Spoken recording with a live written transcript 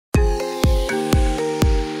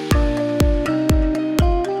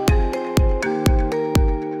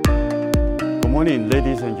morning,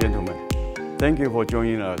 ladies and gentlemen. Thank you for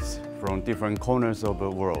joining us from different corners of the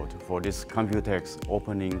world for this COMPUTEX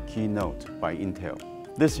opening keynote by Intel.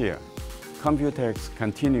 This year, COMPUTEX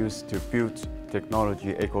continues to build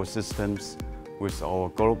technology ecosystems with our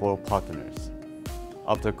global partners.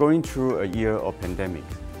 After going through a year of pandemic,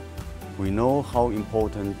 we know how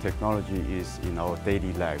important technology is in our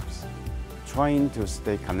daily lives, trying to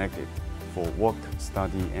stay connected for work,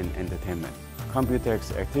 study, and entertainment.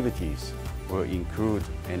 COMPUTEX activities will include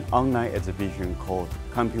an online exhibition called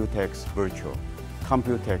COMPUTEX Virtual,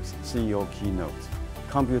 COMPUTEX CEO Keynote,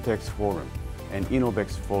 COMPUTEX Forum, and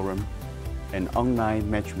Innovex Forum, and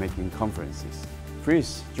online matchmaking conferences.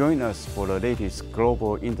 Please join us for the latest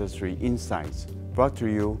global industry insights brought to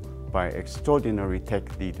you by extraordinary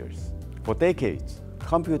tech leaders. For decades,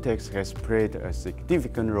 COMPUTEX has played a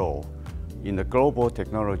significant role in the global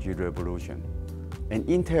technology revolution, and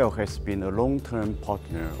Intel has been a long-term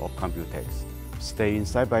partner of COMPUTEX, staying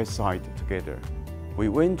side by side together. We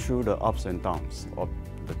went through the ups and downs of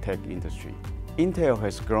the tech industry. Intel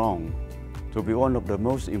has grown to be one of the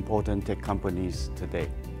most important tech companies today.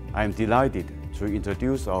 I am delighted to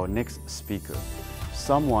introduce our next speaker,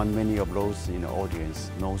 someone many of those in the audience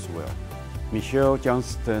knows well. Michelle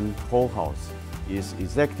Johnston-Holthaus is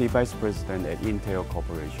Executive Vice President at Intel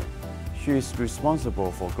Corporation. She is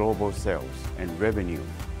responsible for global sales and revenue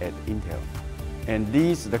at Intel, and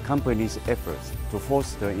leads the company's efforts to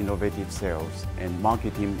foster innovative sales and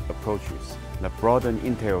marketing approaches that broaden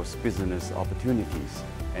Intel's business opportunities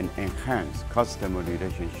and enhance customer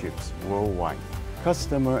relationships worldwide.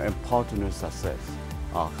 Customer and partner success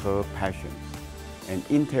are her passions, and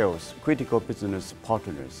Intel's critical business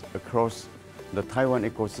partners across the Taiwan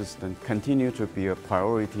ecosystem continue to be a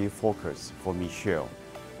priority focus for Michelle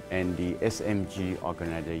and the SMG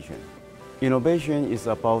organization. Innovation is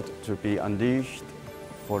about to be unleashed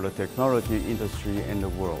for the technology industry and the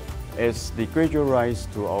world. As the gradual rise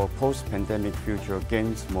to our post-pandemic future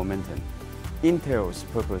gains momentum, Intel's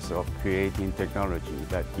purpose of creating technology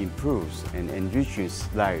that improves and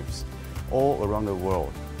enriches lives all around the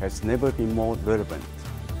world has never been more relevant.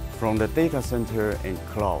 From the data center and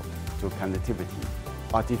cloud to connectivity,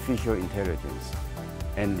 artificial intelligence,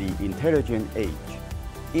 and the intelligent age,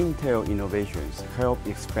 Intel innovations help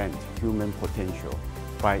expand human potential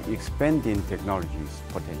by expanding technology's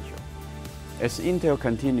potential. As Intel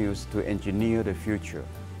continues to engineer the future,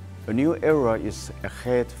 a new era is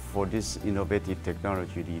ahead for this innovative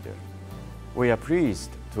technology leader. We are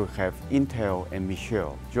pleased to have Intel and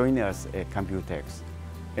Michelle join us at COMPUTEX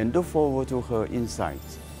and look forward to her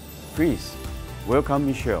insights. Please welcome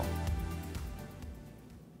Michelle.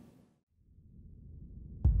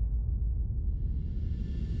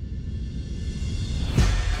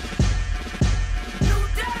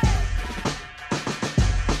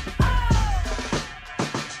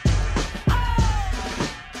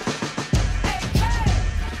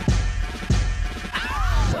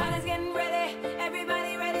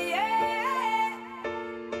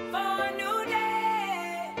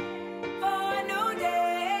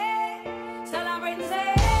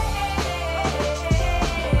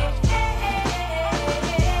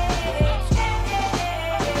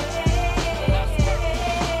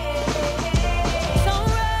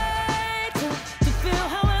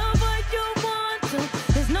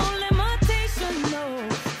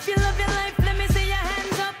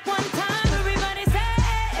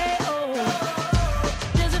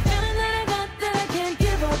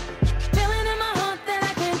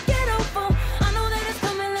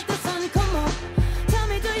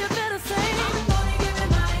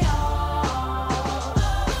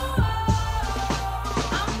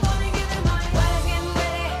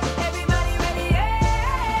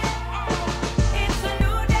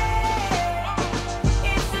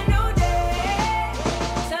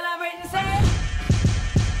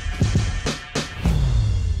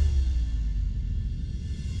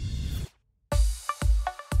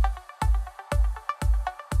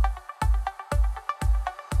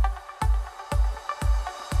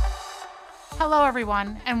 Hello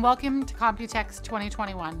everyone, and welcome to COMPUTEX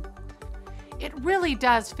 2021. It really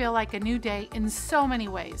does feel like a new day in so many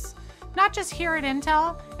ways, not just here at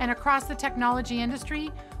Intel and across the technology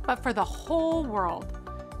industry, but for the whole world.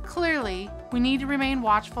 Clearly, we need to remain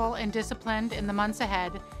watchful and disciplined in the months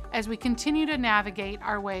ahead as we continue to navigate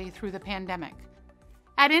our way through the pandemic.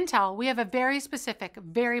 At Intel, we have a very specific,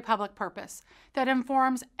 very public purpose that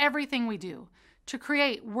informs everything we do: to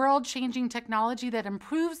create world-changing technology that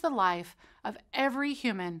improves the life of every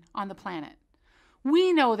human on the planet.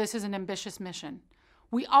 We know this is an ambitious mission,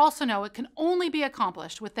 We also know it can only be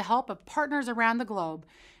accomplished with the help of partners around the globe,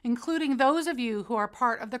 including those of you who are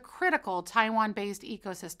part of the critical Taiwan-based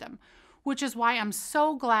ecosystem, which is why I'm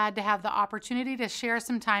so glad to have the opportunity to share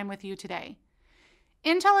some time with you today.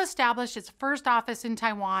 Intel established its first office in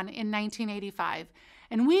Taiwan in 1985,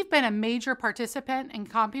 and we've been a major participant in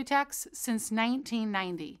COMPUTEX since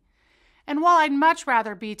 1990. And while I'd much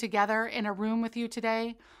rather be together in a room with you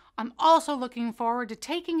today, I'm also looking forward to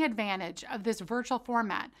taking advantage of this virtual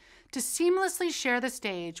format to seamlessly share the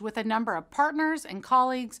stage with a number of partners and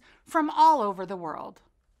colleagues from all over the world.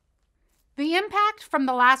 The impact from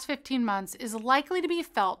the last 15 months is likely to be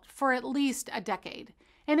felt for at least a decade,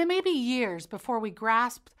 and it may be years before we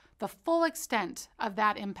grasp the full extent of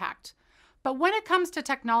that impact. But when it comes to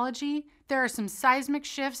technology, there are some seismic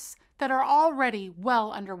shifts that are already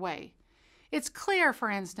well underway. It's clear, for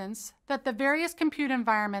instance, that the various compute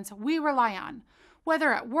environments we rely on,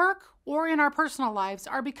 whether at work or in our personal lives,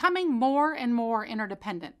 are becoming more and more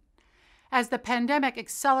interdependent. As the pandemic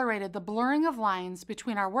accelerated the blurring of lines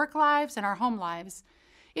between our work lives and our home lives,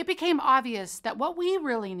 it became obvious that what we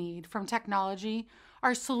really need from technology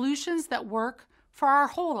are solutions that work for our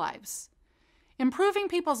whole lives. Improving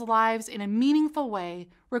people's lives in a meaningful way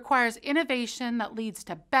requires innovation that leads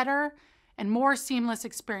to better and more seamless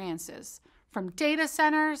experiences, from data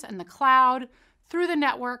centers and the cloud, through the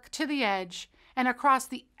network to the edge, and across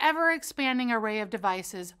the ever-expanding array of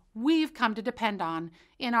devices we've come to depend on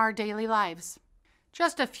in our daily lives.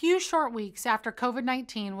 Just a few short weeks after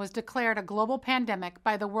COVID-19 was declared a global pandemic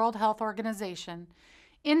by the World Health Organization,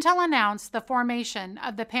 Intel announced the formation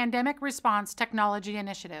of the Pandemic Response Technology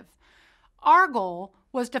Initiative. Our goal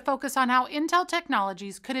was to focus on how Intel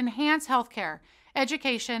technologies could enhance healthcare,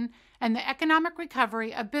 education, and the economic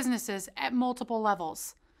recovery of businesses at multiple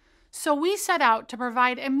levels. So we set out to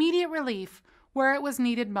provide immediate relief where it was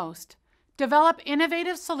needed most, develop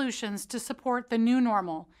innovative solutions to support the new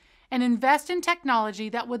normal, and invest in technology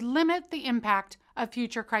that would limit the impact of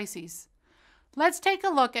future crises. Let's take a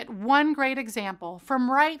look at one great example from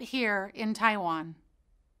right here in Taiwan.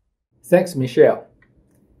 Thanks, Michelle.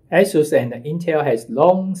 ASUS and Intel has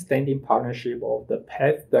long-standing partnership over the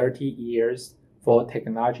past 30 years for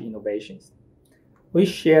technology innovations. We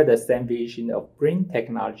share the same vision of bringing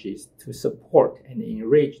technologies to support and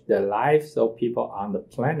enrich the lives of people on the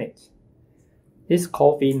planet. This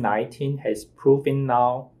COVID-19 has proven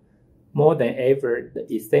now more than ever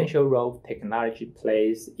the essential role technology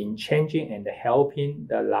plays in changing and helping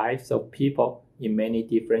the lives of people in many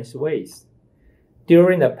different ways.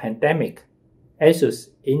 During the pandemic, ASUS,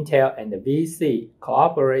 Intel, and VC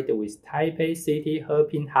cooperated with Taipei City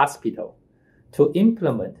Heping Hospital to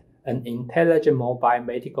implement an intelligent mobile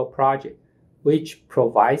medical project which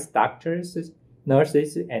provides doctors,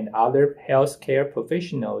 nurses, and other healthcare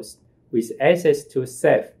professionals with access to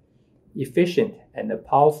safe, efficient, and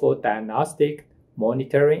powerful diagnostic,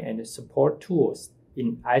 monitoring, and support tools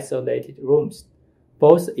in isolated rooms,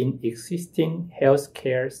 both in existing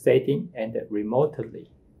healthcare setting and remotely.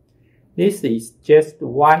 This is just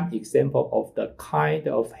one example of the kind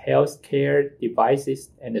of healthcare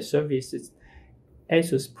devices and services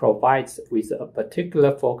ASUS provides with a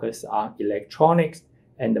particular focus on electronics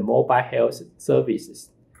and mobile health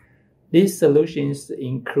services. These solutions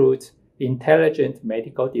include intelligent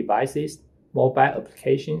medical devices, mobile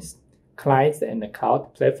applications, clients and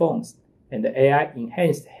cloud platforms, and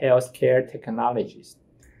AI-enhanced healthcare technologies.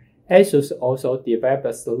 ASUS also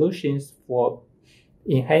developed solutions for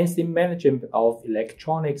enhancing management of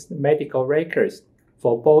electronics medical records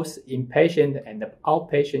for both inpatient and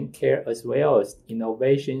outpatient care, as well as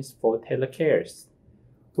innovations for telecare.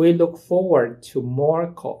 We look forward to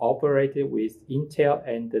more cooperating with Intel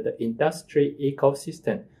and the industry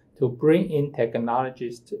ecosystem to bring in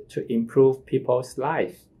technologies to improve people's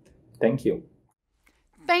lives. Thank you.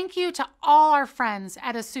 Thank you to all our friends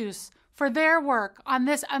at ASUS for their work on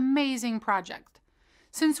this amazing project.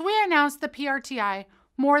 Since we announced the PRTI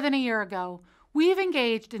more than a year ago, we've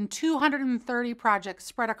engaged in 230 projects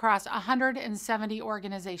spread across 170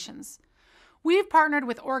 organizations. We've partnered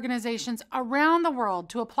with organizations around the world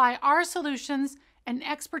to apply our solutions and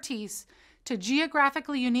expertise to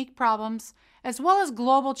geographically unique problems as well as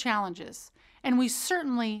global challenges, and we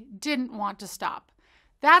certainly didn't want to stop.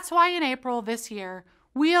 That's why in April this year,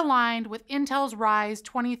 we aligned with Intel's RISE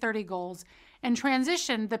 2030 goals and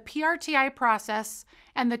transitioned the PRTI process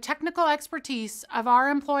and the technical expertise of our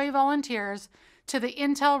employee volunteers to the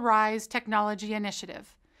Intel RISE Technology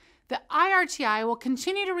Initiative. The IRTI will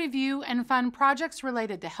continue to review and fund projects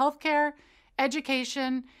related to healthcare,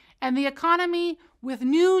 education, and the economy with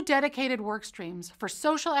new dedicated work streams for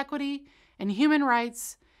social equity and human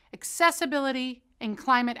rights, accessibility, and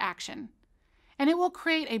climate action. And it will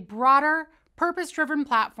create a broader, purpose-driven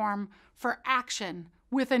platform for action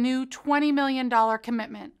with a new $20 million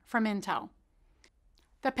commitment from Intel.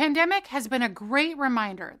 The pandemic has been a great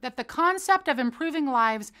reminder that the concept of improving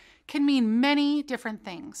lives can mean many different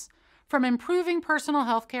things, from improving personal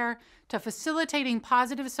health care to facilitating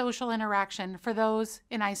positive social interaction for those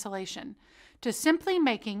in isolation, to simply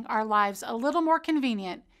making our lives a little more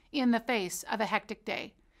convenient in the face of a hectic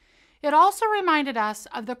day. It also reminded us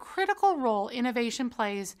of the critical role innovation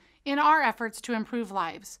plays in our efforts to improve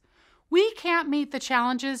lives. We can't meet the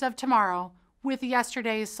challenges of tomorrow with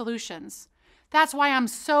yesterday's solutions. That's why I'm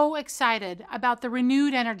so excited about the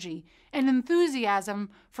renewed energy and enthusiasm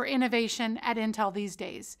for innovation at Intel these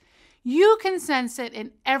days. You can sense it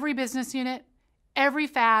in every business unit, every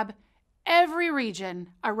fab, every region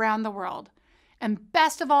around the world. And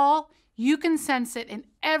best of all, you can sense it in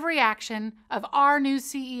every action of our new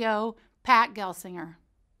CEO, Pat Gelsinger.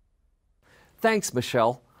 Thanks,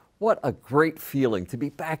 Michelle. What a great feeling to be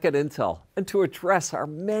back at Intel and to address our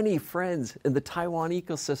many friends in the Taiwan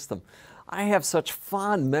ecosystem. I have such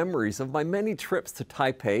fond memories of my many trips to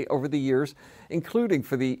Taipei over the years, including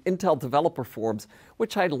for the Intel Developer Forums,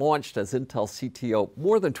 which I launched as Intel CTO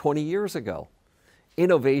more than 20 years ago.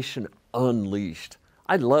 Innovation unleashed.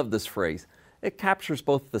 I love this phrase. It captures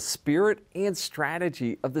both the spirit and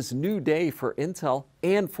strategy of this new day for Intel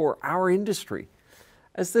and for our industry.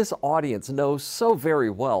 As this audience knows so very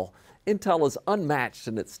well, Intel is unmatched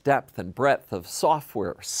in its depth and breadth of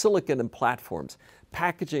software, silicon and platforms,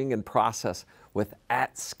 packaging and process with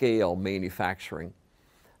at-scale manufacturing.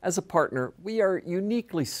 As a partner, we are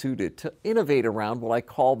uniquely suited to innovate around what I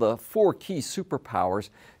call the 4 key superpowers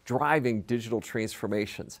driving digital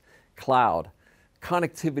transformations: cloud,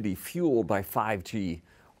 connectivity fueled by 5G,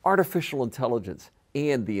 artificial intelligence,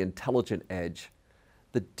 and the intelligent edge.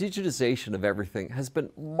 The digitization of everything has been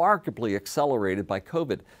markedly accelerated by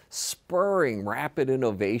COVID, spurring rapid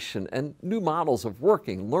innovation and new models of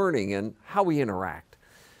working, learning, and how we interact.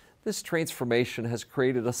 This transformation has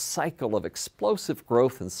created a cycle of explosive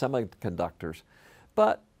growth in semiconductors,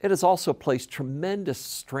 but it has also placed tremendous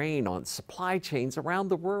strain on supply chains around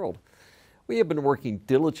the world. We have been working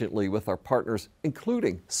diligently with our partners,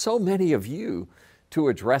 including so many of you, to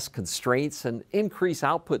address constraints and increase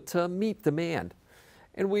output to meet demand.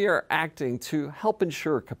 And we are acting to help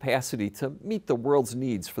ensure capacity to meet the world's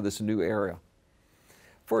needs for this new era.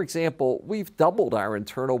 For example, we've doubled our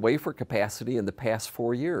internal wafer capacity in the past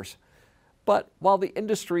 4 years. But while the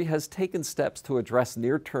industry has taken steps to address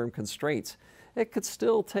near-term constraints, it could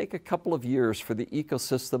still take a couple of years for the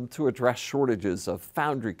ecosystem to address shortages of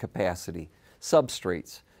foundry capacity,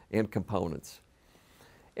 substrates, and components.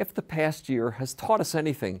 If the past year has taught us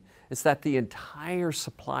anything, it's that the entire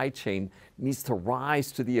supply chain needs to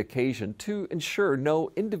rise to the occasion to ensure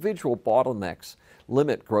no individual bottlenecks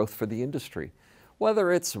limit growth for the industry.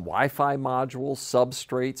 Whether it's Wi-Fi modules,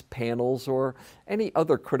 substrates, panels, or any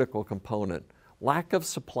other critical component, lack of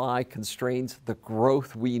supply constrains the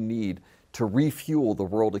growth we need to refuel the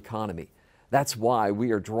world economy. That's why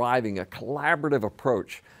we are driving a collaborative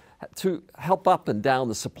approach to help up and down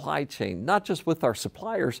the supply chain, not just with our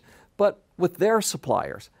suppliers, but with their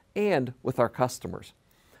suppliers and with our customers.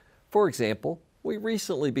 For example, we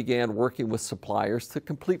recently began working with suppliers to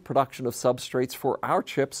complete production of substrates for our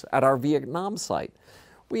chips at our Vietnam site.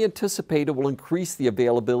 We anticipate it will increase the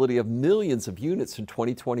availability of millions of units in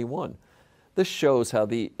 2021. This shows how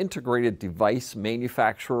the integrated device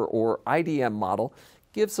manufacturer, or IDM model,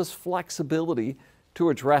 gives us flexibility to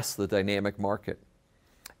address the dynamic market.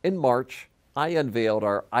 In March, I unveiled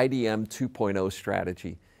our IDM 2.0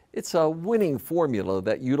 strategy. It's a winning formula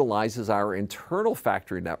that utilizes our internal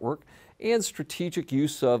factory network and strategic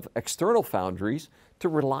use of external foundries to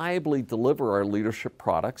reliably deliver our leadership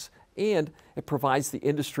products, and it provides the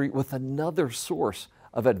industry with another source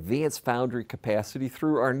of advanced foundry capacity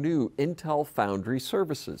through our new Intel Foundry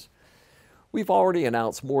Services. We've already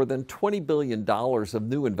announced more than $20 billion of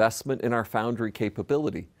new investment in our foundry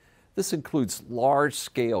capability. This includes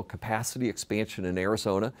large-scale capacity expansion in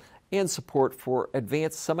Arizona and support for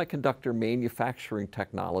advanced semiconductor manufacturing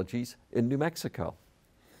technologies in New Mexico.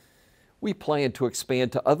 We plan to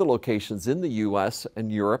expand to other locations in the U.S.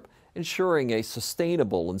 and Europe, ensuring a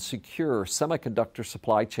sustainable and secure semiconductor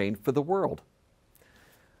supply chain for the world.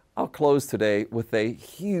 I'll close today with a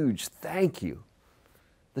huge thank you.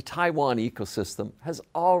 The Taiwan ecosystem has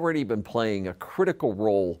already been playing a critical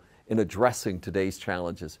role in addressing today's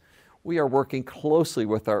challenges. We are working closely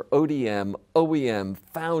with our ODM, OEM,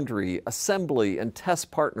 foundry, assembly, and test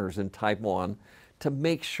partners in Taiwan to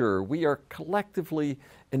make sure we are collectively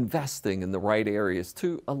investing in the right areas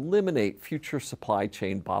to eliminate future supply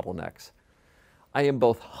chain bottlenecks. I am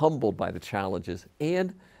both humbled by the challenges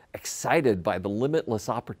and excited by the limitless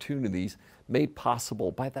opportunities made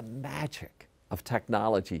possible by the magic of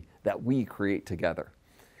technology that we create together.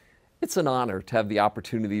 It's an honor to have the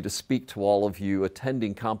opportunity to speak to all of you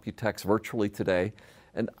attending COMPUTEX virtually today,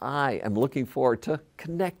 and I am looking forward to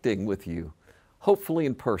connecting with you, hopefully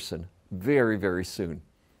in person, very, very soon.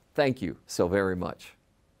 Thank you so very much.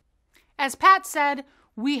 As Pat said,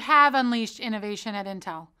 we have unleashed innovation at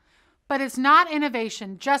Intel. But it's not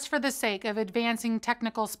innovation just for the sake of advancing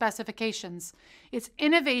technical specifications. It's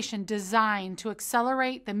innovation designed to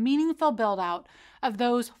accelerate the meaningful build-out of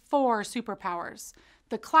those 4 superpowers: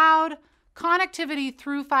 the cloud, connectivity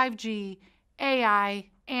through 5G, AI,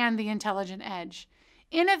 and the intelligent edge.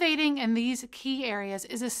 Innovating in these key areas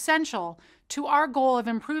is essential to our goal of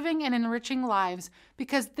improving and enriching lives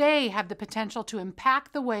because they have the potential to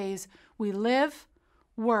impact the ways we live,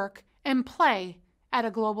 work, and play at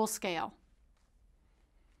a global scale.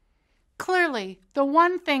 Clearly, the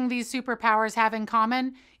one thing these superpowers have in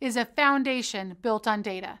common is a foundation built on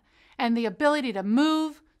data and the ability to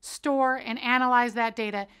move, store, and analyze that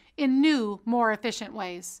data in new, more efficient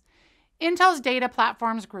ways. Intel's Data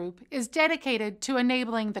Platforms Group is dedicated to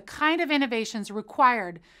enabling the kind of innovations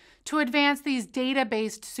required to advance these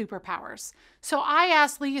data-based superpowers. So I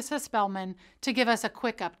asked Lisa Spellman to give us a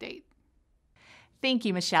quick update. Thank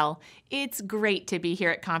you, Michelle. It's great to be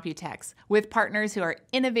here at COMPUTEX with partners who are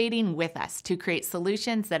innovating with us to create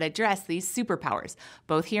solutions that address these superpowers,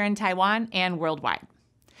 both here in Taiwan and worldwide.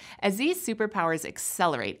 As these superpowers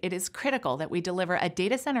accelerate, it is critical that we deliver a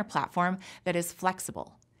data center platform that is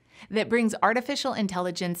flexible, that brings artificial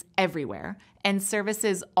intelligence everywhere and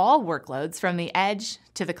services all workloads from the edge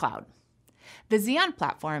to the cloud. The Xeon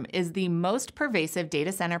platform is the most pervasive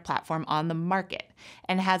data center platform on the market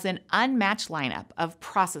and has an unmatched lineup of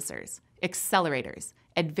processors, accelerators,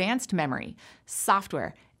 advanced memory,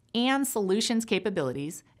 software, and solutions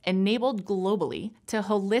capabilities enabled globally to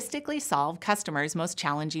holistically solve customers' most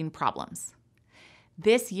challenging problems.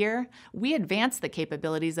 This year, we advanced the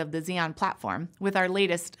capabilities of the Xeon platform with our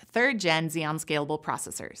latest 3rd-gen Xeon Scalable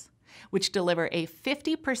processors, which deliver a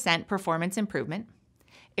 50% performance improvement,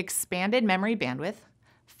 expanded memory bandwidth,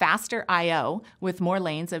 faster I/O with more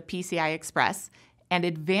lanes of PCI Express, and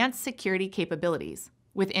advanced security capabilities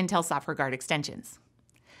with Intel Software Guard extensions.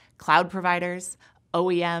 Cloud providers,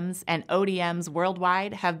 OEMs, and ODMs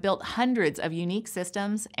worldwide have built hundreds of unique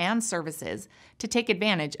systems and services to take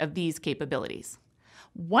advantage of these capabilities.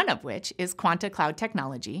 One of which is Quanta Cloud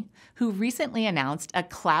Technology, who recently announced a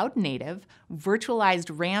cloud-native virtualized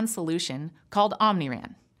RAN solution called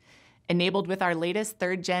OmniRAN, enabled with our latest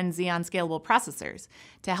 3rd-gen Xeon Scalable processors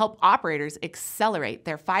to help operators accelerate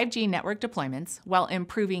their 5G network deployments while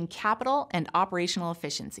improving capital and operational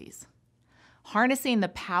efficiencies. Harnessing the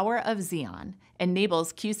power of Xeon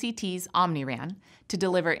enables QCT's OmniRAN to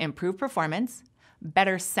deliver improved performance,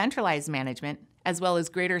 better centralized management, as well as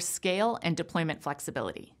greater scale and deployment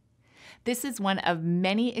flexibility. This is one of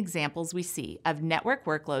many examples we see of network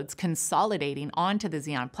workloads consolidating onto the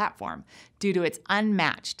Xeon platform due to its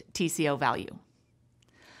unmatched TCO value.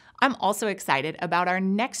 I'm also excited about our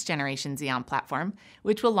next generation Xeon platform,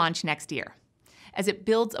 which will launch next year, as it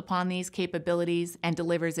builds upon these capabilities and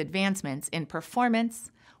delivers advancements in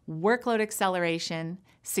performance, workload acceleration,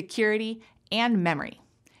 security, and memory.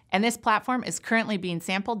 And this platform is currently being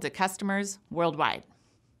sampled to customers worldwide.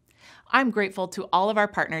 I'm grateful to all of our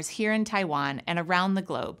partners here in Taiwan and around the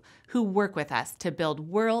globe who work with us to build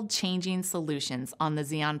world-changing solutions on the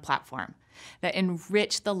Xeon platform that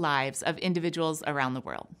enrich the lives of individuals around the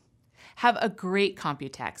world. Have a great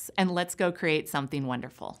COMPUTEX, and let's go create something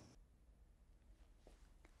wonderful.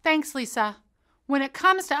 Thanks, Lisa. When it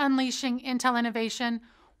comes to unleashing Intel innovation,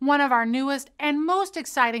 one of our newest and most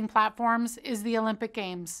exciting platforms is the Olympic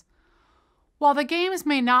Games. While the Games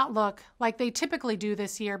may not look like they typically do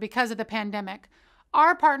this year because of the pandemic,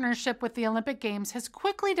 our partnership with the Olympic Games has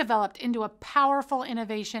quickly developed into a powerful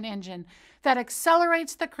innovation engine that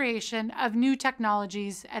accelerates the creation of new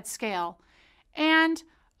technologies at scale. And,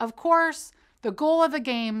 of course, the goal of the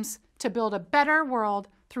Games to build a better world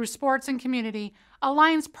through sports and community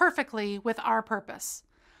aligns perfectly with our purpose.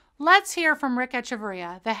 Let's hear from Rick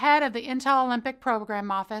Echeverria, the head of the Intel Olympic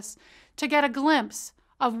Program Office, to get a glimpse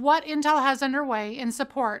of what Intel has underway in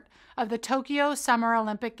support of the Tokyo Summer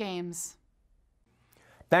Olympic Games.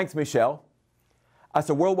 Thanks, Michelle.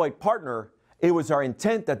 As a worldwide partner, it was our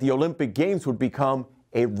intent that the Olympic Games would become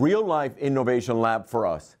a real-life innovation lab for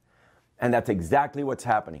us. And that's exactly what's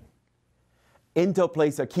happening. Intel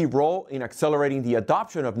plays a key role in accelerating the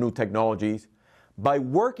adoption of new technologies by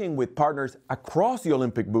working with partners across the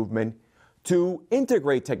Olympic movement to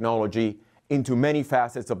integrate technology into many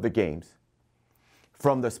facets of the Games.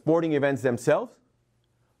 From the sporting events themselves,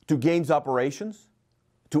 to Games operations,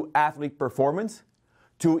 to athlete performance,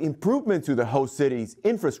 to improvements to the host city's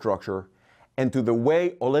infrastructure, and to the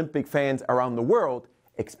way Olympic fans around the world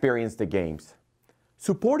experience the Games.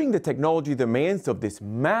 Supporting the technology demands of this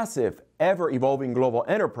massive, ever-evolving global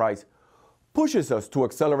enterprise pushes us to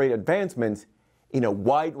accelerate advancements in a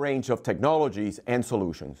wide range of technologies and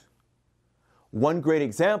solutions. One great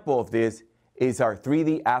example of this is our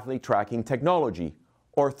 3D athlete tracking technology,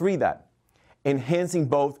 or 3DAT, enhancing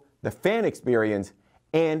both the fan experience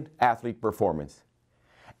and athlete performance.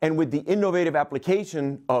 And with the innovative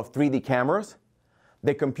application of 3D cameras,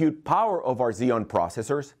 the compute power of our Xeon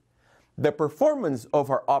processors, the performance of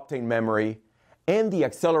our Optane memory, and the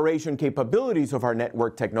acceleration capabilities of our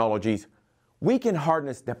network technologies, we can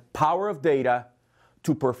harness the power of data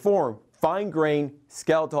to perform fine-grained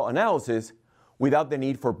skeletal analysis without the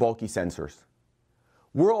need for bulky sensors.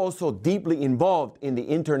 We're also deeply involved in the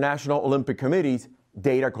International Olympic Committee's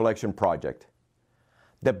data collection project.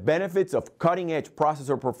 The benefits of cutting-edge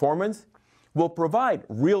processor performance will provide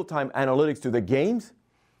real-time analytics to the Games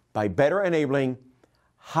by better enabling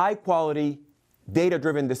high-quality,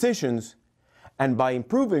 data-driven decisions and by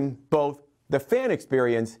improving both the fan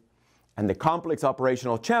experience and the complex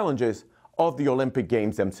operational challenges of the Olympic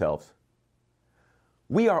Games themselves.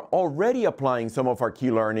 We are already applying some of our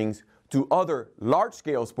key learnings to other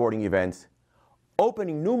large-scale sporting events,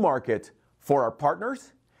 opening new markets for our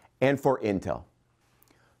partners and for Intel.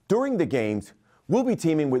 During the Games, we'll be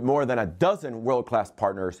teaming with more than a dozen world-class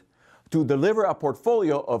partners to deliver a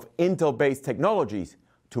portfolio of Intel-based technologies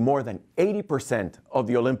to more than 80% of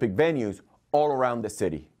the Olympic venues all around the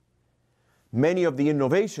city. Many of the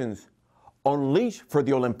innovations unleashed for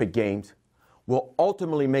the Olympic Games will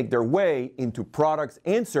ultimately make their way into products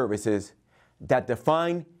and services that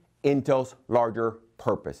define Intel's larger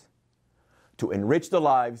purpose: to enrich the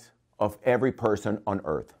lives of every person on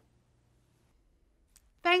Earth.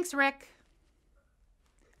 Thanks, Rick.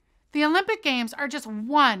 The Olympic Games are just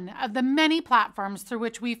one of the many platforms through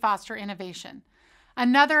which we foster innovation.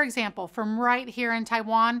 Another example from right here in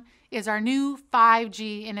Taiwan is our new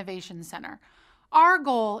 5G Innovation Center. Our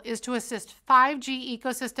goal is to assist 5G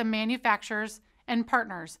ecosystem manufacturers and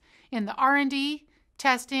partners in the R&D,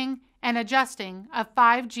 testing, and adjusting of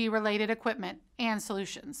 5G-related equipment and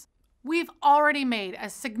solutions. We've already made a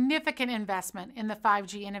significant investment in the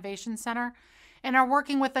 5G Innovation Center and are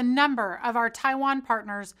working with a number of our Taiwan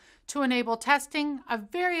partners to enable testing of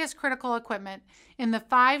various critical equipment in the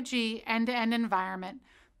 5G end-to-end environment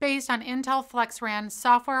based on Intel FlexRAN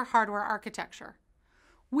software-hardware architecture.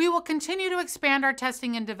 We will continue to expand our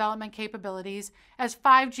testing and development capabilities as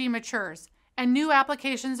 5G matures and new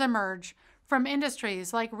applications emerge from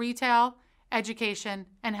industries like retail, education,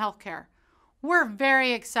 and healthcare. We're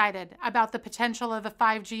very excited about the potential of the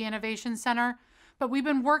 5G Innovation Center, but we've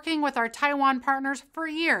been working with our Taiwan partners for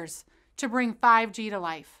years to bring 5G to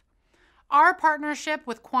life. Our partnership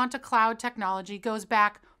with Quanta Cloud Technology goes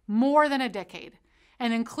back more than a decade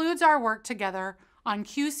and includes our work together on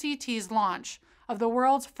QCT's launch of the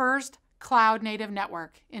world's first cloud-native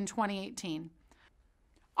network in 2018.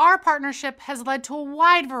 Our partnership has led to a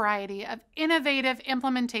wide variety of innovative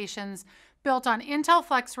implementations built on Intel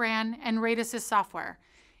FlexRAN and RAID-Assist software,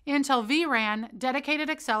 Intel vRAN dedicated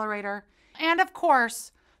accelerator, and of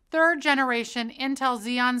course, third-generation Intel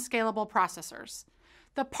Xeon scalable processors.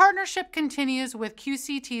 The partnership continues with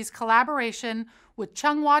QCT's collaboration with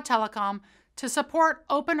Chunghwa Telecom to support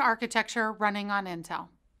open architecture running on Intel.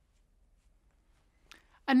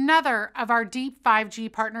 Another of our deep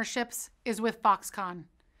 5G partnerships is with Foxconn.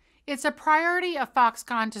 It's a priority of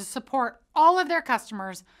Foxconn to support all of their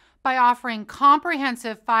customers by offering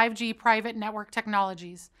comprehensive 5G private network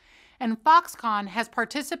technologies, and Foxconn has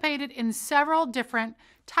participated in several different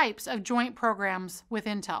types of joint programs with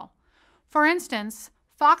Intel. For instance,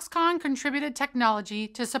 Foxconn contributed technology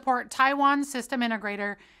to support Taiwan system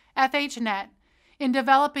integrator FHNet in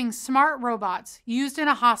developing smart robots used in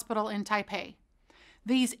a hospital in Taipei.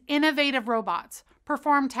 These innovative robots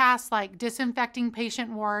perform tasks like disinfecting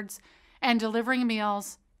patient wards and delivering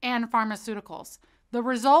meals and pharmaceuticals. The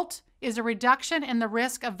result is a reduction in the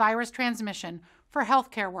risk of virus transmission for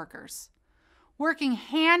healthcare workers. Working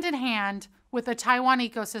hand in hand with the Taiwan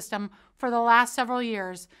ecosystem for the last several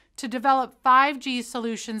years to develop 5G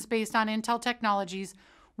solutions based on Intel technologies,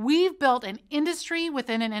 we've built an industry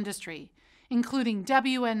within an industry, including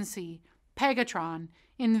WNC, Pegatron,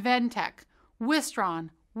 Inventec, Wistron,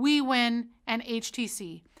 we win, and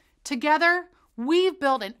HTC. Together, we've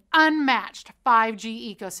built an unmatched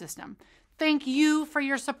 5G ecosystem. Thank you for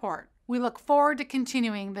your support. We look forward to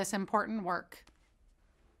continuing this important work.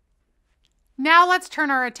 Now let's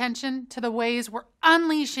turn our attention to the ways we're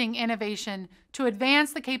unleashing innovation to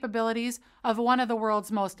advance the capabilities of one of the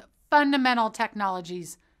world's most fundamental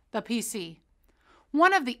technologies, the PC.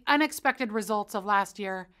 One of the unexpected results of last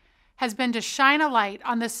year has been to shine a light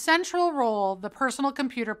on the central role the personal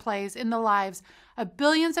computer plays in the lives of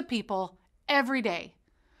billions of people every day.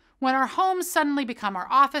 When our homes suddenly become our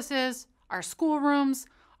offices, our schoolrooms,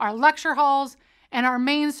 our lecture halls, and our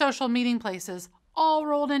main social meeting places all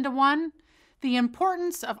rolled into one, the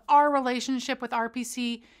importance of our relationship with our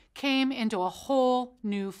PC came into a whole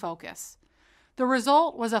new focus. The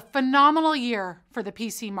result was a phenomenal year for the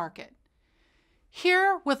PC market.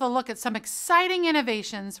 Here, with a look at some exciting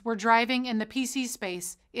innovations we're driving in the PC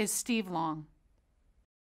space, is Steve Long.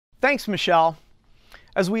 Thanks, Michelle.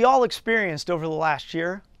 As we all experienced over the last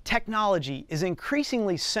year, technology is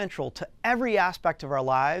increasingly central to every aspect of our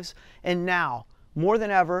lives, and now, more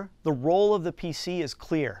than ever, the role of the PC is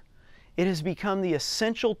clear. It has become the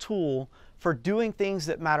essential tool for doing things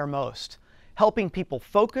that matter most, helping people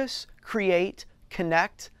focus, create,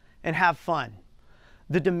 connect, and have fun.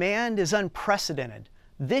 The demand is unprecedented.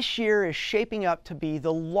 This year is shaping up to be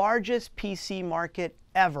the largest PC market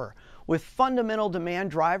ever, with fundamental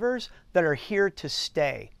demand drivers that are here to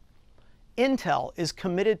stay. Intel is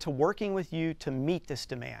committed to working with you to meet this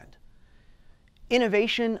demand.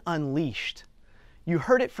 Innovation unleashed. You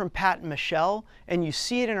heard it from Pat and Michelle, and you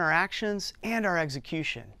see it in our actions and our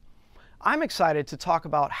execution. I'm excited to talk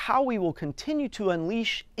about how we will continue to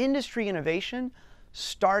unleash industry innovation,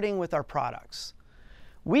 starting with our products.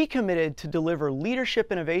 We committed to deliver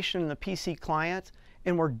leadership innovation in the PC client,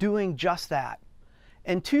 and we're doing just that.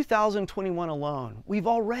 In 2021 alone, we've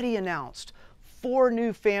already announced 4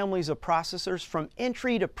 new families of processors from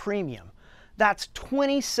entry to premium. That's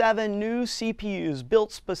 27 new CPUs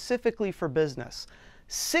built specifically for business,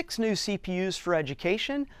 6 new CPUs for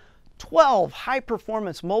education, 12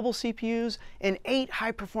 high-performance mobile CPUs, and 8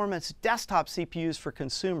 high-performance desktop CPUs for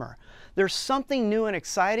consumer. There's something new and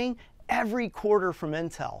exciting every quarter from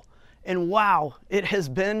Intel. And wow, it has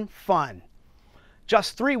been fun.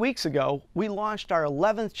 Just 3 weeks ago, we launched our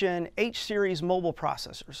 11th gen H-series mobile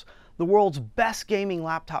processors, the world's best gaming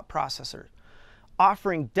laptop processor,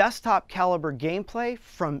 offering desktop caliber gameplay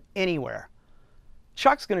from anywhere.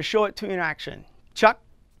 Chuck's going to show it to you in action. Chuck?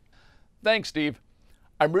 Thanks, Steve.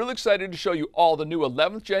 I'm really excited to show you all the new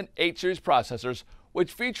 11th gen H-series processors,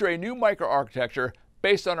 which feature a new microarchitecture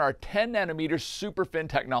based on our 10 nanometer SuperFin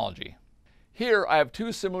technology. Here I have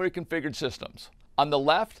 2 similarly configured systems. On the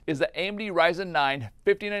left is the AMD Ryzen 9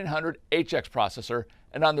 5900HX processor,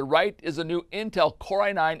 and on the right is the new Intel Core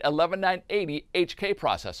i9 11980 HK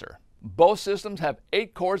processor. Both systems have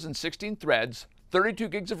 8 cores and 16 threads, 32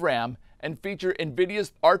 gigs of RAM, and feature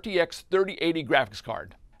NVIDIA's RTX 3080 graphics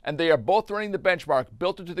card. And they are both running the benchmark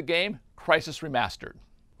built into the game, Crysis Remastered.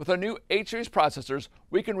 With our new H-series processors,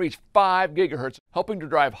 we can reach 5 GHz, helping to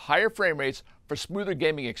drive higher frame rates for smoother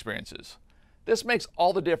gaming experiences. This makes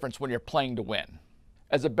all the difference when you're playing to win.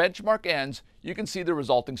 As the benchmark ends, you can see the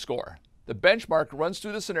resulting score. The benchmark runs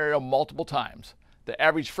through the scenario multiple times. The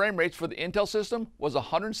average frame rates for the Intel system was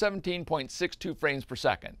 117.62 frames per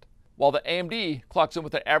second, while the AMD clocks in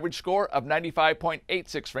with an average score of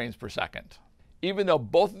 95.86 frames per second. Even though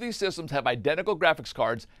both of these systems have identical graphics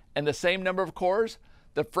cards and the same number of cores,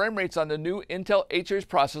 the frame rates on the new Intel H-series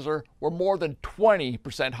processor were more than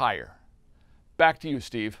 20% higher. Back to you,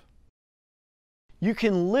 Steve. You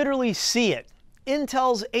can literally see it.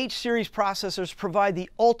 Intel's H-series processors provide the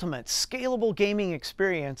ultimate scalable gaming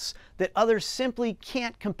experience that others simply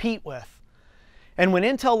can't compete with. And when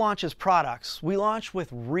Intel launches products, we launch with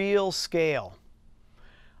real scale.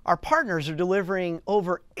 Our partners are delivering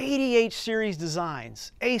over 80 H-series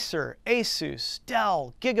designs: Acer, Asus,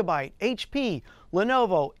 Dell, Gigabyte, HP,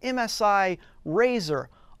 Lenovo, MSI, Razer,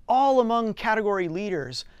 all among category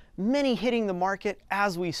leaders, many hitting the market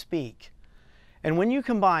as we speak. And when you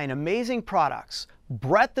combine amazing products,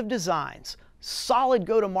 breadth of designs, solid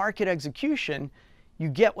go-to-market execution, you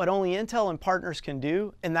get what only Intel and partners can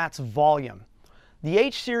do, and that's volume. The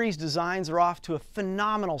H-series designs are off to a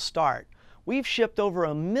phenomenal start. We've shipped over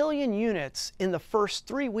 1 million units in the first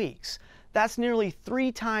 3 weeks. That's nearly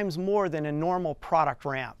 3 times more than a normal product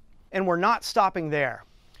ramp. And we're not stopping there.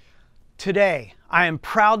 Today, I am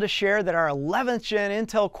proud to share that our 11th gen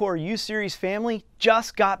Intel Core U-series family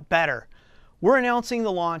just got better. We're announcing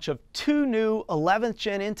the launch of 2 new 11th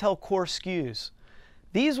gen Intel Core SKUs.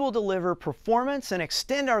 These will deliver performance and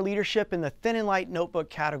extend our leadership in the thin and light notebook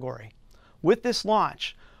category. With this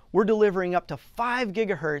launch, we're delivering up to 5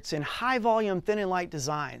 gigahertz in high volume thin and light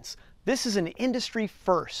designs. This is an industry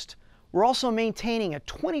first. We're also maintaining a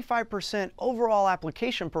 25% overall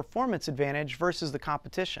application performance advantage versus the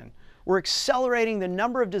competition. We're accelerating the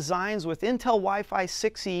number of designs with Intel Wi-Fi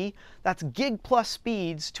 6E, that's gig plus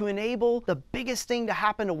speeds, to enable the biggest thing to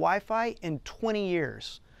happen to Wi-Fi in 20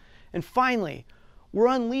 years. And finally, we're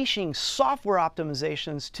unleashing software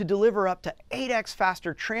optimizations to deliver up to 8x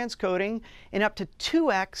faster transcoding and up to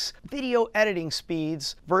 2x video editing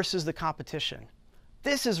speeds versus the competition.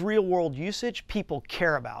 This is real-world usage people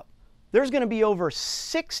care about. There's going to be over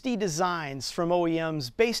 60 designs from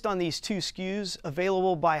OEMs based on these 2 SKUs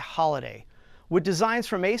available by holiday, with designs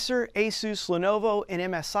from Acer, Asus, Lenovo, and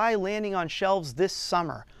MSI landing on shelves this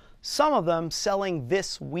summer, some of them selling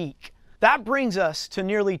this week. That brings us to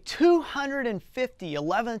nearly 250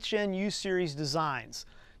 11th Gen U-Series designs.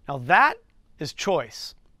 Now that is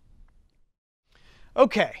choice.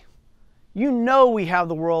 Okay, you know we have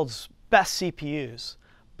the world's best CPUs.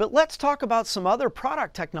 But let's talk about some other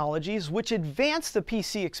product technologies which advance the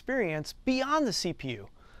PC experience beyond the CPU.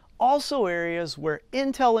 Also areas where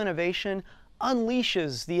Intel innovation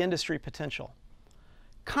unleashes the industry potential.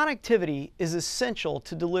 Connectivity is essential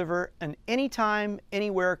to deliver an anytime,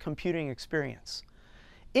 anywhere computing experience.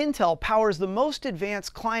 Intel powers the most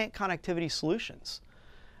advanced client connectivity solutions.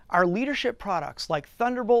 Our leadership products like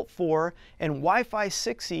Thunderbolt 4 and Wi-Fi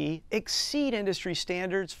 6E exceed industry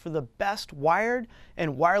standards for the best wired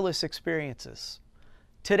and wireless experiences.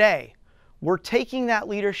 Today, we're taking that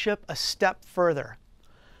leadership a step further.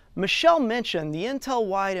 Michelle mentioned the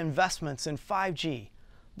Intel-wide investments in 5G.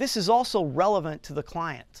 This is also relevant to the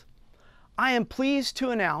client. I am pleased to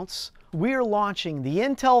announce we are launching the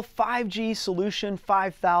Intel 5G Solution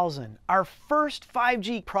 5000, our first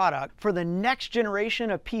 5G product for the next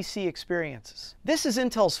generation of PC experiences. This is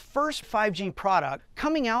Intel's first 5G product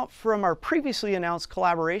coming out from our previously announced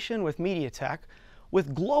collaboration with MediaTek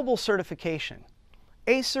with global certification.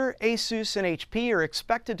 Acer, Asus, and HP are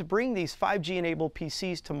expected to bring these 5G-enabled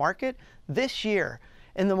PCs to market this year,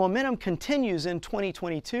 and the momentum continues in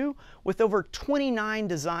 2022 with over 29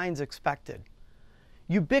 designs expected.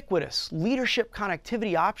 Ubiquitous leadership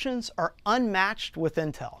connectivity options are unmatched with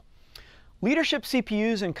Intel. Leadership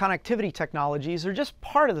CPUs and connectivity technologies are just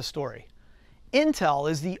part of the story.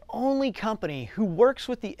 Intel is the only company who works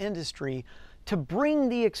with the industry to bring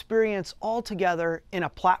the experience all together in a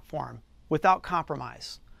platform without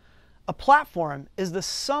compromise. A platform is the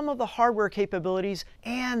sum of the hardware capabilities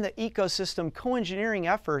and the ecosystem co-engineering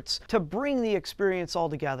efforts to bring the experience all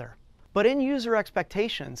together. But end user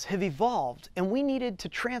expectations have evolved, and we needed to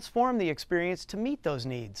transform the experience to meet those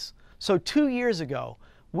needs. So 2 years ago,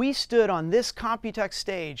 we stood on this COMPUTEX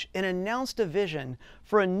stage and announced a vision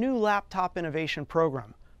for a new laptop innovation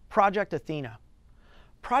program, Project Athena.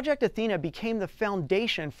 Project Athena became the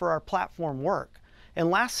foundation for our platform work, and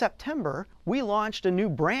last September, we launched a new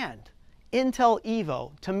brand, Intel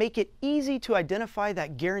Evo, to make it easy to identify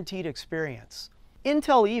that guaranteed experience.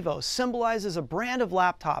 Intel Evo symbolizes a brand of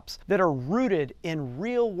laptops that are rooted in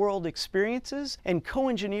real-world experiences and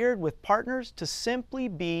co-engineered with partners to simply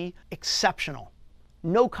be exceptional.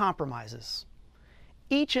 No compromises.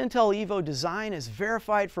 Each Intel Evo design is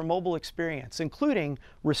verified for mobile experience, including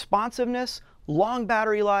responsiveness, long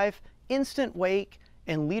battery life, instant wake,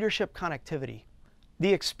 and leadership connectivity.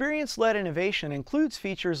 The experience-led innovation includes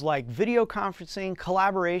features like video conferencing,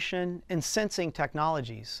 collaboration, and sensing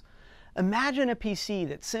technologies. Imagine a PC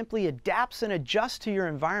that simply adapts and adjusts to your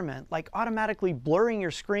environment, like automatically blurring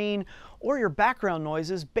your screen or your background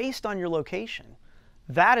noises based on your location.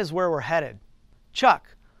 That is where we're headed.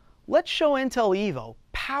 Chuck, let's show Intel Evo,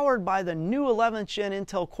 powered by the new 11th Gen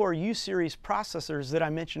Intel Core U-Series processors that I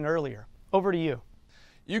mentioned earlier. Over to you.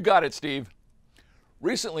 You got it, Steve.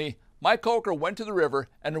 Recently, my coworker went to the river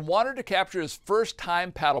and wanted to capture his first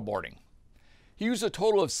time paddleboarding. He used a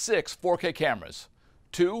total of 6 4K cameras,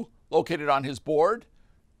 2 located on his board,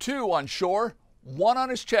 2 on shore, 1 on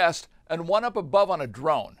his chest, and 1 up above on a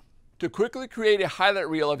drone. To quickly create a highlight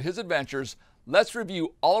reel of his adventures, let's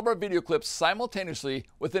review all of our video clips simultaneously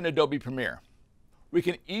within Adobe Premiere. We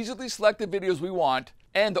can easily select the videos we want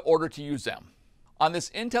and the order to use them. On this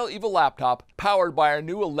Intel Evo laptop, powered by our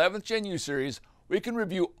new 11th Gen U-Series, we can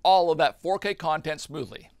review all of that 4K content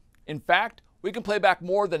smoothly. In fact, we can play back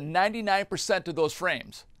more than 99% of those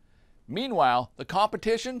frames. Meanwhile, the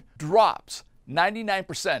competition drops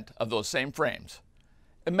 99% of those same frames.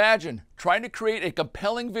 Imagine trying to create a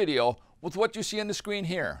compelling video with what you see on the screen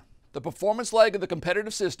here. The performance lag of the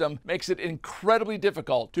competitive system makes it incredibly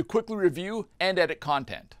difficult to quickly review and edit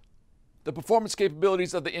content. The performance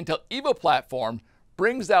capabilities of the Intel Evo platform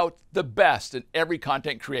brings out the best in every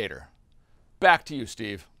content creator. Back to you,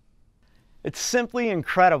 Steve. It's simply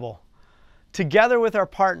incredible. Together with our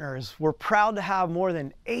partners, we're proud to have more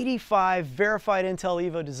than 85 verified Intel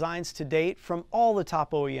Evo designs to date from all the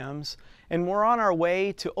top OEMs, and we're on our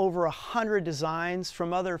way to over 100 designs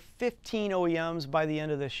from other 15 OEMs by the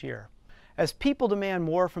end of this year. As people demand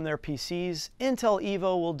more from their PCs, Intel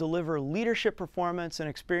Evo will deliver leadership performance and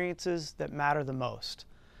experiences that matter the most.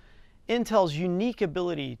 Intel's unique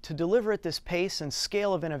ability to deliver at this pace and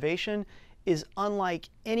scale of innovation is unlike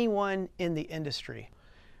anyone in the industry.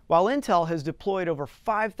 While Intel has deployed over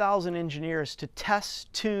 5,000 engineers to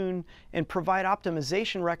test, tune, and provide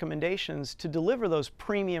optimization recommendations to deliver those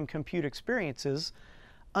premium compute experiences,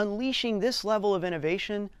 unleashing this level of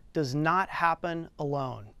innovation does not happen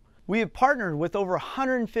alone. We have partnered with over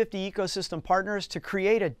 150 ecosystem partners to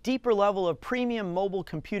create a deeper level of premium mobile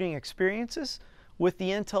computing experiences with the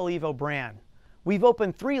Intel Evo brand. We've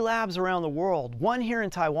opened 3 labs around the world, 1 here in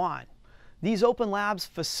Taiwan. These open labs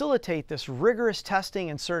facilitate this rigorous testing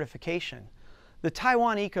and certification. The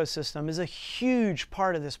Taiwan ecosystem is a huge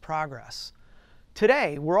part of this progress.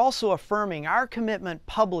 Today, we're also affirming our commitment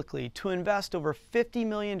publicly to invest over $50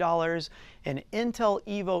 million in Intel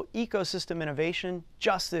Evo ecosystem innovation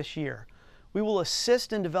just this year. We will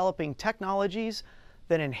assist in developing technologies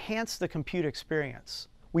that enhance the compute experience.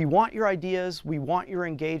 We want your ideas, we want your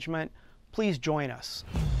engagement. Please join us.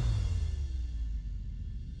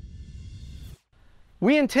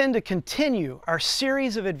 We intend to continue our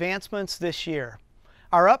series of advancements this year.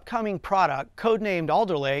 Our upcoming product, codenamed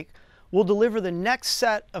Alder Lake, will deliver the next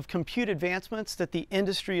set of compute advancements that the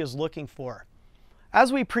industry is looking for.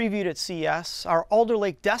 As we previewed at CES, our Alder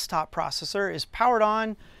Lake desktop processor is powered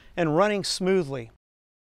on and running smoothly.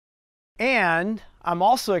 And I'm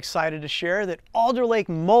also excited to share that Alder Lake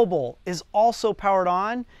Mobile is also powered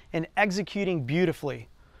on and executing beautifully.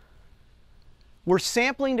 We're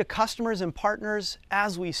sampling to customers and partners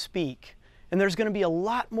as we speak, and there's going to be a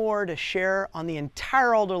lot more to share on the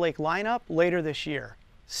entire Alder Lake lineup later this year.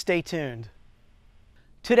 Stay tuned.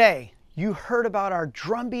 Today, you heard about our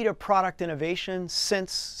drumbeat of product innovation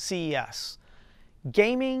since CES.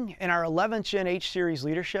 Gaming and our 11th Gen H Series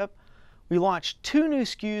leadership, we launched 2 new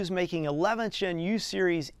SKUs making 11th Gen U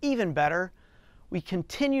Series even better. We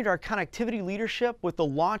continued our connectivity leadership with the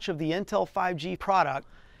launch of the Intel 5G product,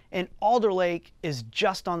 and Alder Lake is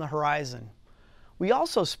just on the horizon. We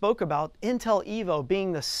also spoke about Intel Evo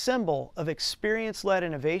being the symbol of experience-led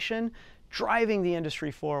innovation driving the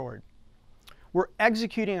industry forward. We're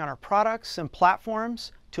executing on our products and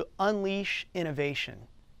platforms to unleash innovation.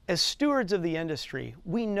 As stewards of the industry,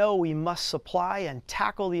 we know we must supply and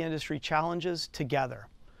tackle the industry challenges together.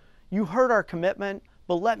 You heard our commitment,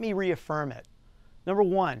 but let me reaffirm it. Number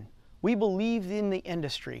 1, we believe in the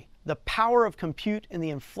industry. The power of compute and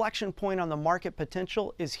the inflection point on the market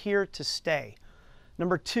potential is here to stay.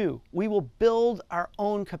 Number 2, we will build our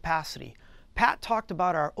own capacity. Pat talked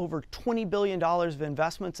about our over $20 billion of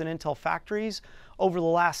investments in Intel factories over the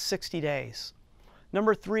last 60 days.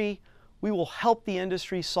 Number 3, we will help the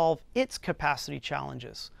industry solve its capacity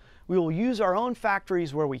challenges. We will use our own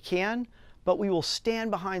factories where we can, but we will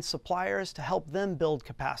stand behind suppliers to help them build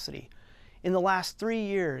capacity. In the last 3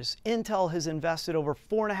 years, Intel has invested over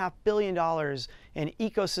 $4.5 billion in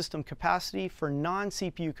ecosystem capacity for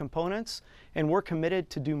non-CPU components, and we're committed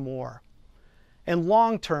to do more. And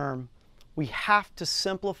long term, we have to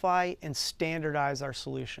simplify and standardize our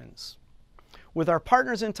solutions. With our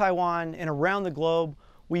partners in Taiwan and around the globe,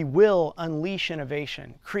 we will unleash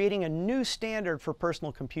innovation, creating a new standard for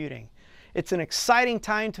personal computing. It's an exciting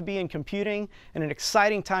time to be in computing and an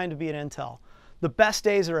exciting time to be at Intel. The best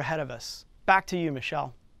days are ahead of us. Back to you,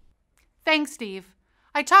 Michelle. Thanks, Steve.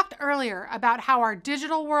 I talked earlier about how our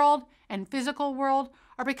digital world and physical world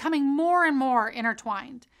are becoming more and more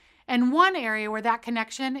intertwined. And one area where that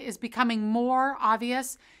connection is becoming more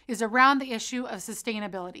obvious is around the issue of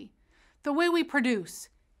sustainability. The way we produce,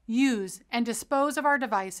 use, and dispose of our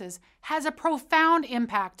devices has a profound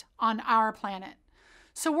impact on our planet.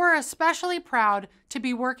 So we're especially proud to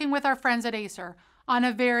be working with our friends at Acer on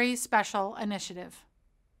a very special initiative.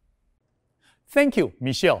 Thank you,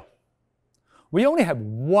 Michelle. We only have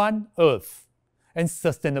one Earth, and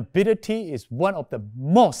sustainability is one of the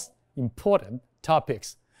most important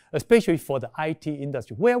topics, especially for the IT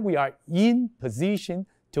industry, where we are in position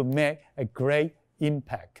to make a great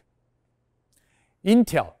impact.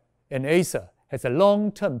 Intel and Acer has a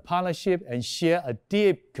long-term partnership and share a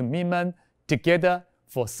deep commitment together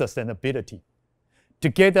for sustainability.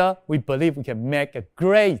 Together, we believe we can make a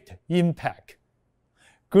great impact.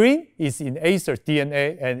 Green is in Acer's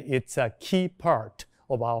DNA, and it's a key part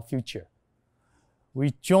of our future.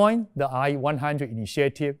 We joined the I-100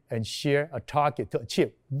 initiative and share a target to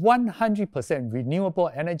achieve 100% renewable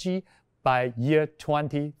energy by year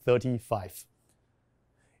 2035.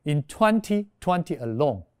 In 2020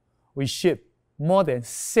 alone, we shipped more than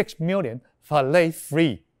 6 million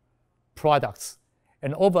phthalate-free products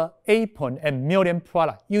and over 8.8 million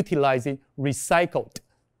products utilizing recycled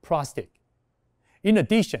plastic. In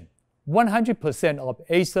addition, 100% of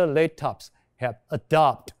Acer laptops have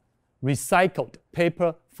adopted recycled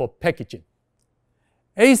paper for packaging.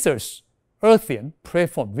 Acer's Earthian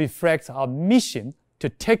platform reflects our mission to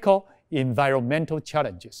tackle environmental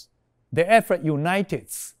challenges. The effort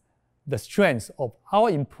unites the strengths of our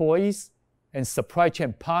employees and supply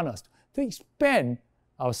chain partners to expand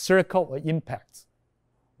our circle of impacts.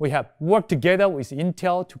 We have worked together with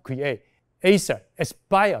Intel to create Acer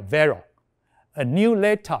Aspire Vero, a new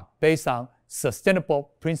laptop based on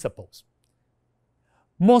sustainable principles.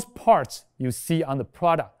 Most parts you see on the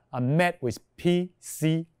product are made with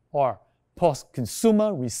PCR,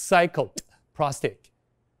 post-consumer recycled plastic.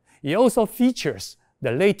 It also features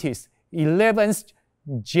the latest 11th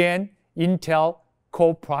Gen Intel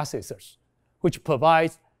Core processors, which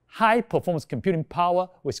provides high-performance computing power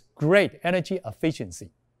with great energy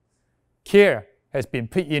efficiency. Care has been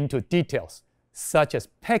put into details such as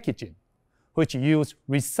packaging, which use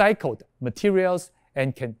recycled materials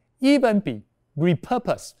and can even be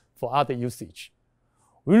repurposed for other usage.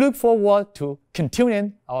 We look forward to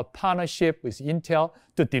continuing our partnership with Intel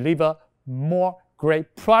to deliver more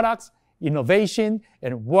great products, innovation,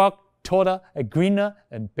 and work toward a greener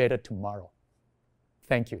and better tomorrow.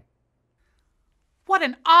 Thank you. What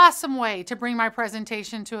an awesome way to bring my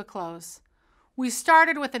presentation to a close. We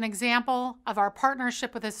started with an example of our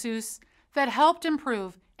partnership with ASUS that helped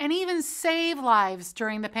improve and even save lives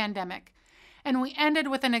during the pandemic. And we ended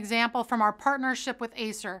with an example from our partnership with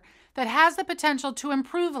Acer that has the potential to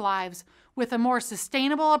improve lives with a more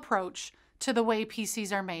sustainable approach to the way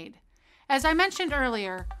PCs are made. As I mentioned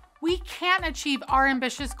earlier, we can't achieve our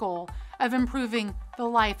ambitious goal of improving the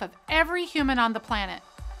life of every human on the planet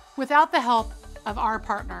without the help of our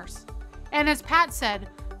partners. And as Pat said,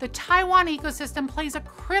 the Taiwan ecosystem plays a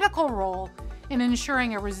critical role in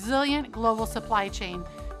ensuring a resilient global supply chain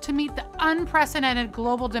to meet the unprecedented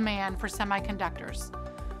global demand for semiconductors.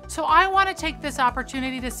 So I want to take this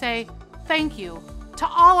opportunity to say thank you to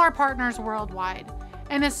all our partners worldwide,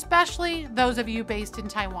 and especially those of you based in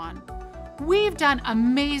Taiwan. We've done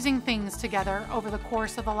amazing things together over the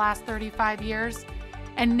course of the last 35 years,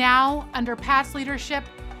 and now, under Pat's leadership,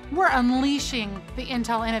 we're unleashing the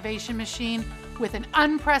Intel innovation machine with an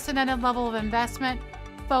unprecedented level of investment,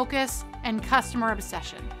 focus, and customer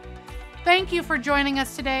obsession. Thank you for joining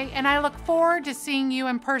us today, and I look forward to seeing you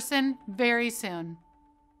in person very soon.